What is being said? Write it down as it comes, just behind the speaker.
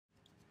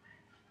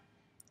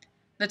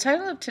The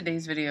title of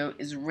today's video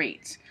is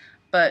rates,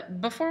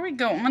 but before we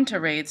go on to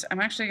rates,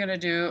 I'm actually going to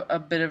do a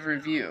bit of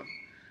review.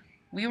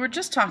 We were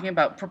just talking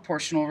about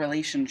proportional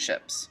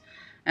relationships,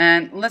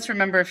 and let's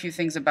remember a few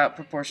things about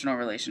proportional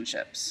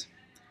relationships.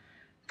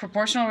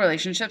 Proportional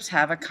relationships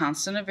have a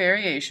constant of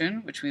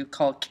variation, which we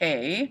call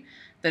k,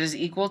 that is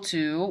equal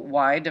to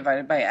y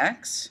divided by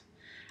x.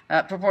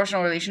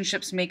 Proportional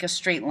relationships make a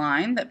straight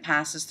line that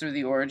passes through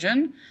the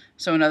origin.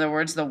 So in other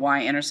words, the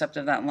y-intercept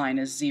of that line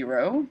is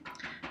 0.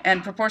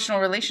 And proportional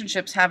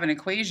relationships have an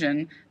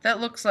equation that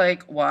looks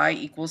like y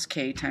equals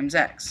k times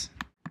x.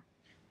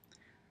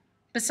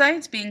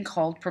 Besides being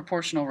called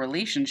proportional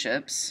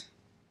relationships,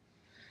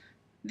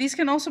 these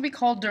can also be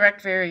called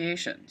direct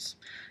variations.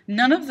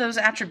 None of those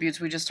attributes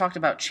we just talked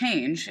about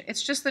change.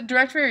 It's just that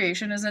direct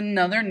variation is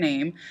another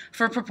name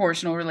for a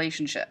proportional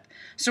relationship.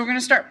 So we're going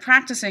to start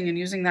practicing and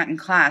using that in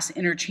class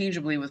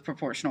interchangeably with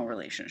proportional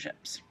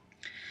relationships.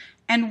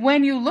 And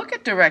when you look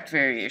at direct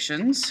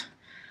variations,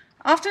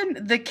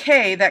 often the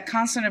k, that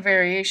constant of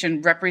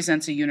variation,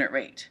 represents a unit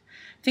rate.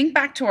 Think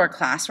back to our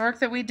classwork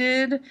that we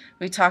did.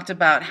 We talked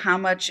about how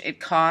much it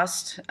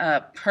cost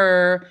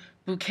per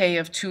bouquet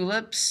of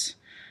tulips.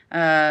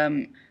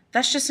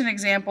 That's just an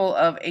example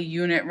of a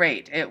unit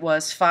rate. It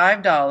was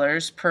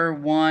 $5 per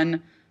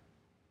one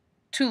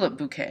tulip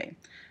bouquet.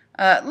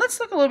 Let's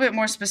look a little bit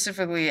more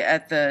specifically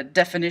at the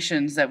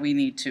definitions that we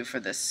need to for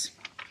this.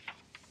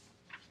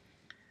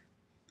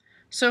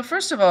 So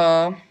first of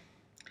all,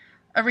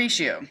 a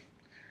ratio.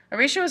 A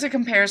ratio is a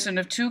comparison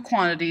of two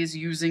quantities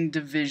using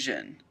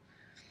division.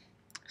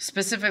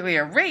 Specifically,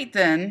 a rate,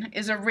 then,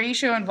 is a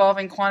ratio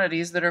involving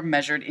quantities that are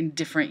measured in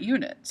different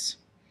units.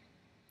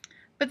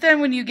 But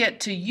then when you get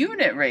to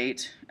unit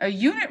rate, a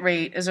unit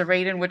rate is a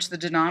rate in which the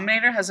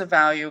denominator has a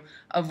value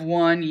of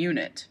 1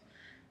 unit.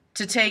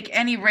 To take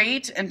any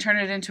rate and turn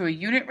it into a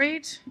unit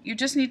rate, you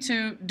just need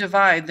to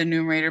divide the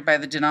numerator by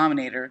the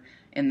denominator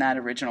in that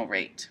original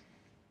rate.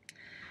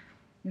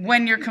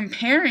 When you're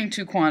comparing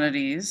two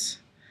quantities,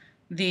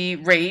 the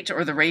rate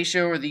or the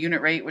ratio or the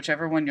unit rate,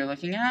 whichever one you're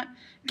looking at,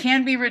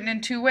 can be written in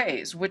two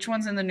ways, which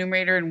one's in the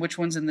numerator and which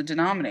one's in the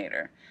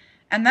denominator.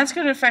 And that's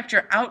going to affect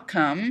your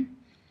outcome.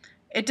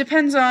 It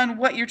depends on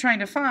what you're trying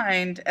to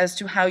find as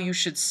to how you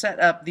should set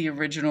up the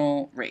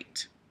original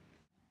rate.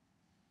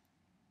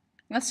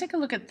 Let's take a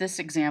look at this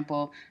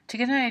example to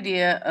get an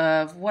idea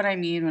of what I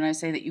mean when I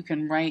say that you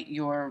can write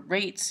your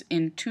rates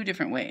in two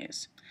different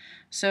ways.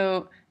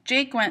 So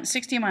Jake went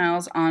 60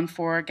 miles on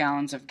 4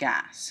 gallons of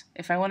gas.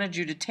 If I wanted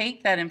you to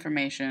take that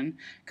information,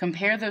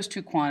 compare those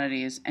two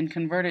quantities, and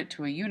convert it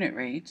to a unit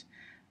rate,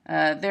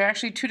 there are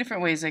actually two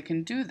different ways I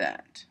can do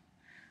that,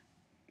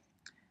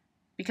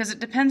 because it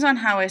depends on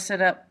how I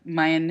set up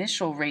my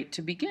initial rate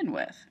to begin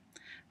with.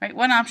 Right?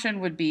 One option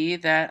would be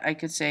that I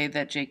could say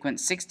that Jake went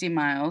 60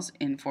 miles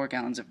in 4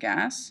 gallons of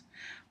gas,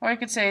 or I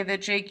could say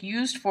that Jake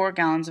used 4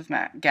 gallons of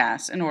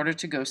gas in order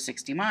to go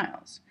 60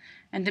 miles.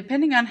 And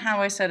depending on how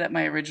I set up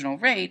my original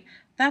rate,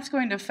 that's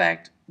going to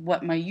affect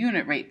what my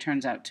unit rate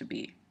turns out to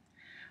be.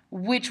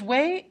 Which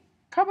way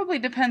probably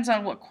depends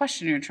on what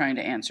question you're trying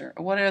to answer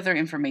or what other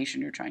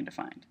information you're trying to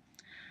find.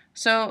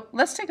 So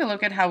let's take a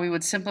look at how we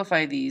would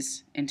simplify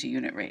these into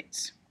unit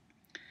rates.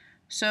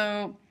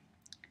 So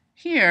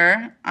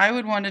here I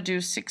would want to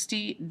do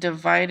 60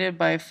 divided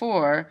by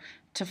 4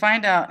 to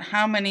find out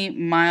how many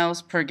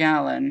miles per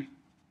gallon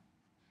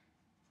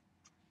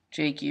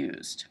Jake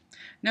used.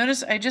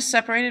 Notice I just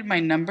separated my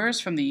numbers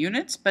from the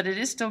units, but it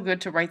is still good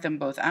to write them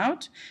both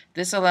out.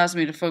 This allows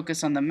me to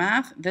focus on the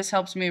math. This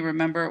helps me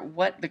remember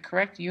what the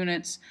correct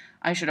units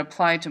I should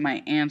apply to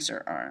my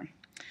answer are.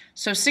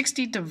 So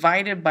 60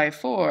 divided by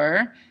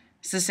 4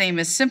 is the same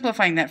as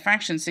simplifying that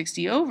fraction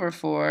 60 over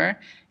 4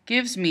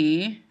 gives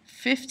me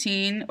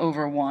 15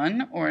 over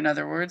 1, or in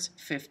other words,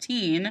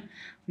 15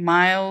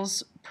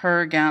 miles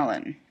per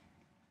gallon.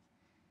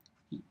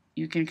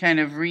 You can kind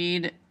of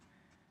read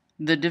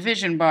the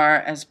division bar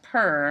as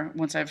per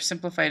once I've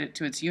simplified it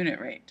to its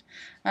unit rate.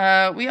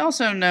 We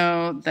also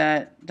know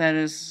that that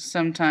is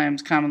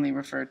sometimes commonly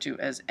referred to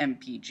as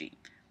MPG.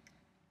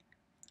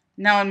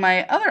 Now in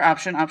my other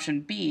option, option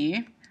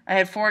B, I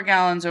had 4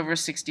 gallons over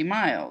 60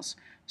 miles.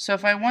 So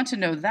if I want to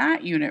know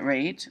that unit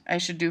rate, I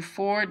should do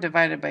 4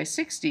 divided by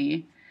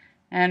 60,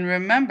 and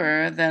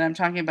remember that I'm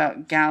talking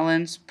about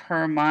gallons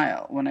per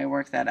mile when I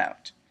work that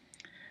out.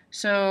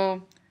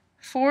 So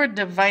 4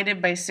 divided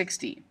by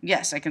 60.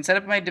 Yes, I can set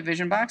up my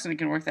division box and I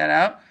can work that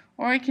out,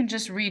 or I can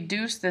just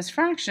reduce this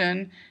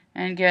fraction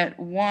and get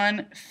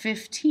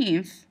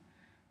 1/15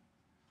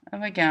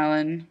 of a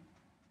gallon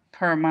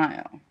per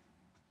mile.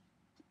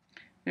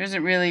 There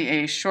isn't really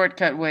a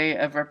shortcut way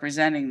of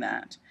representing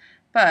that,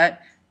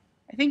 but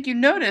I think you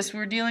notice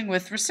we're dealing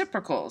with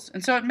reciprocals,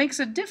 and so it makes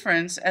a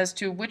difference as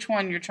to which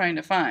one you're trying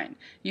to find.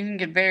 You can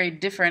get very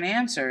different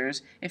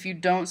answers if you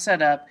don't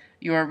set up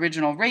your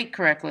original rate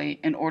correctly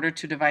in order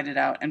to divide it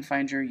out and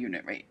find your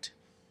unit rate.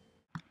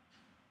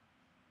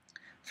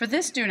 For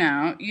this do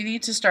now, you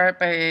need to start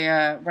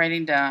by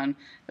writing down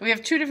that we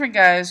have two different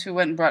guys who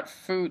went and brought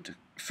fruit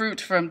fruit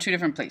from two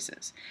different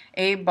places.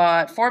 Abe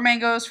bought 4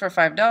 mangoes for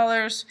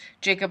 $5.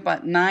 Jacob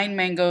bought 9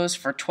 mangoes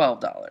for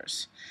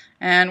 $12.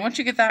 And once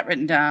you get that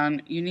written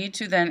down, you need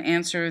to then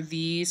answer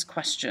these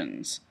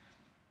questions.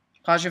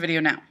 Pause your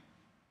video now.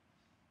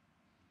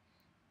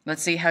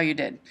 Let's see how you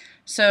did.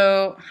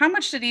 So how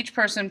much did each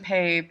person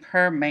pay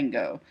per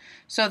mango?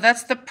 So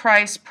that's the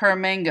price per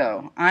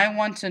mango. I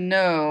want to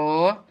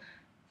know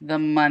the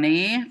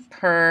money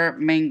per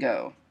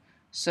mango.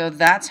 So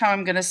that's how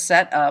I'm going to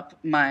set up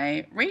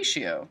my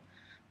ratio,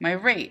 my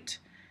rate.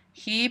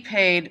 He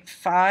paid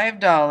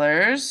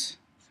 $5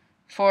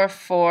 for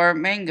 4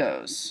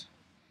 mangoes.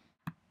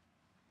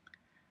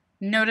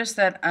 Notice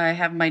that I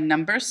have my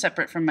numbers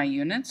separate from my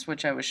units,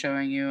 which I was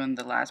showing you on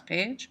the last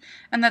page,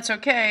 and that's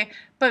okay,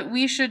 but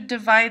we should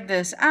divide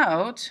this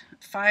out.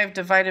 5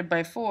 divided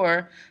by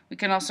 4, we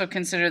can also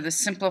consider the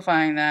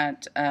simplifying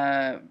that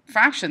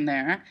fraction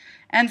there,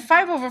 and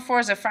 5 over 4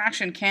 as a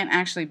fraction can't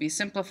actually be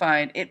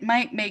simplified. It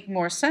might make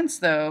more sense,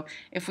 though,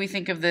 if we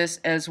think of this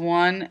as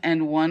 1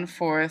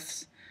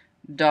 1/4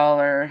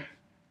 dollar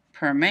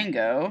per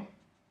mango,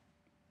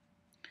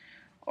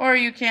 or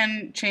you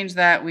can change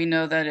that. We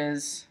know that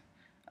is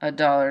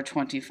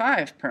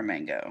 $1.25 per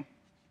mango.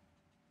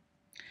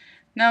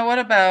 Now what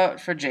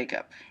about for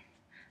Jacob?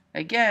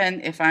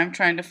 Again, if I'm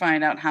trying to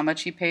find out how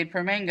much he paid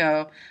per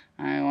mango,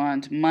 I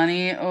want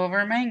money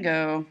over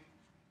mango,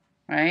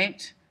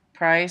 right?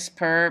 Price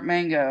per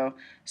mango.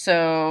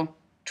 So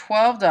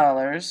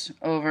 $12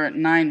 over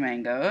 9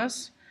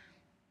 mangoes.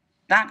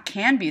 That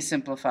can be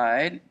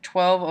simplified.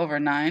 12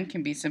 over 9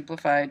 can be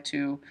simplified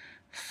to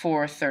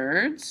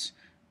 4/3,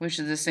 which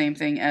is the same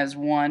thing as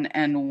 1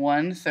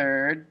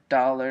 1/3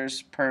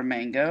 dollars per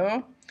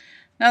mango.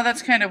 Now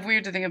that's kind of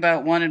weird to think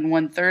about 1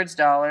 1/3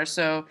 dollars,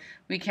 so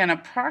we can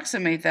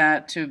approximate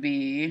that to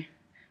be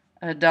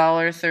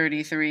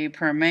 $1.33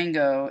 per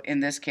mango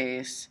in this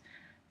case,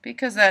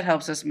 because that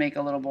helps us make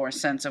a little more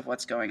sense of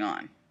what's going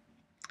on.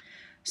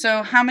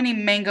 So how many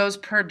mangoes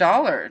per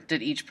dollar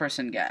did each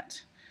person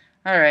get?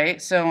 All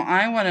right, so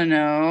I want to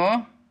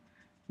know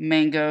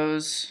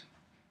mangoes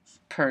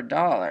per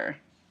dollar.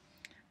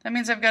 That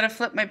means I've got to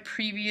flip my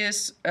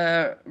previous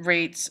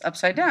rates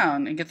upside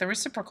down and get the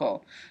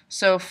reciprocal.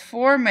 So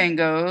 4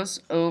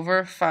 mangoes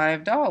over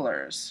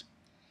 $5.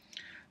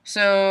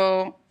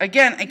 So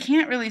again, I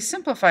can't really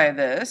simplify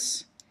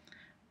this,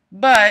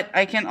 but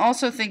I can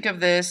also think of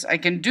this, I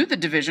can do the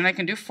division. I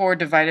can do 4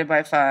 divided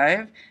by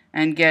 5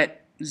 and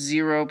get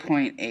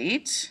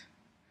 0.8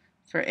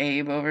 for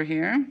Abe over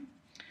here.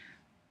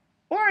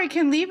 Or I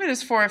can leave it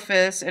as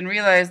 4/5 and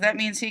realize that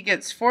means he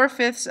gets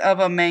 4/5 of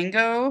a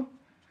mango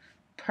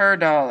per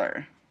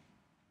dollar.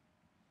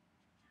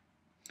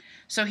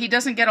 So he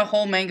doesn't get a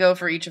whole mango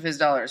for each of his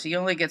dollars. He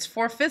only gets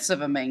 4/5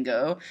 of a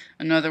mango.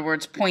 In other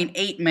words,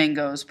 0.8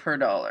 mangoes per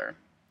dollar.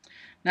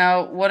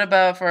 Now, what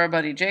about for our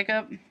buddy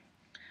Jacob?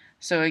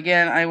 So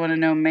again, I want to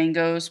know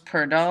mangoes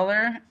per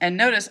dollar. And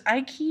notice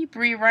I keep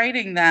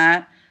rewriting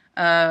that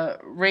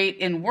rate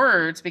in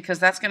words because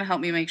that's going to help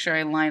me make sure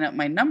I line up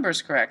my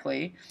numbers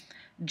correctly.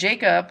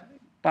 Jacob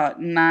bought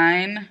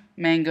 9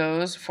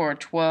 mangoes for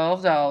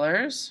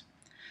 $12.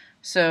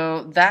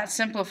 So that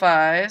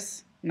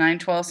simplifies,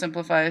 9/12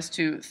 simplifies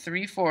to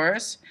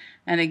 3/4.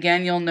 And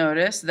again, you'll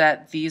notice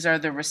that these are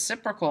the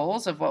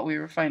reciprocals of what we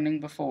were finding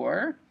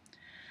before.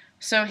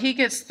 So he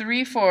gets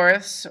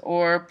 3/4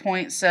 or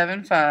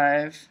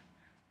 0.75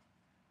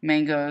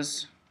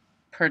 mangoes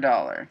per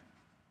dollar.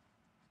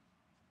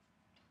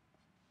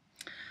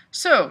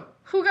 So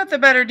who got the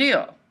better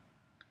deal?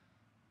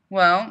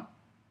 Well,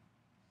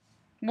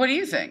 what do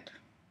you think?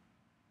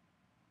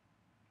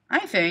 I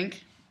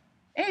think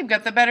Abe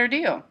got the better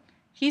deal.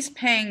 He's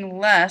paying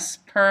less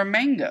per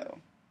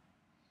mango.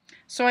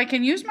 So I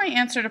can use my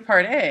answer to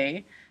part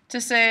A to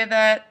say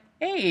that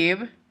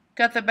Abe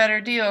got the better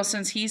deal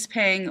since he's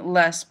paying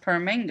less per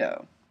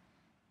mango.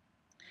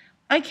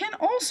 I can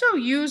also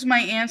use my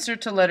answer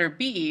to letter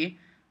B.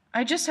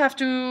 I just have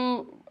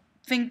to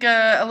think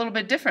a little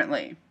bit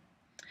differently.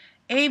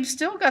 Abe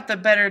still got the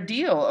better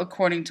deal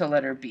according to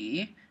letter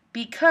B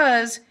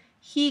because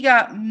he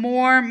got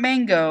more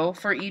mango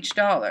for each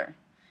dollar.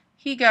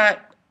 He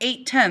got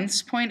 8/10,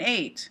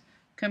 0.8,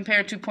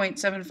 compared to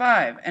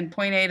 0.75, and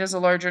 0.8 is a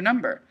larger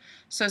number.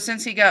 So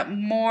since he got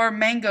more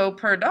mango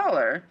per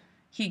dollar,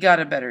 he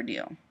got a better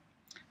deal.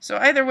 So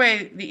either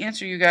way, the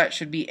answer you got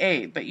should be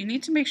A, but you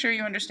need to make sure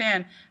you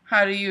understand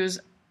how to use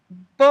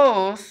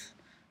both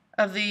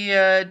of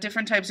the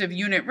different types of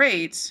unit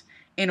rates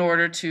in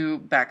order to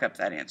back up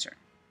that answer.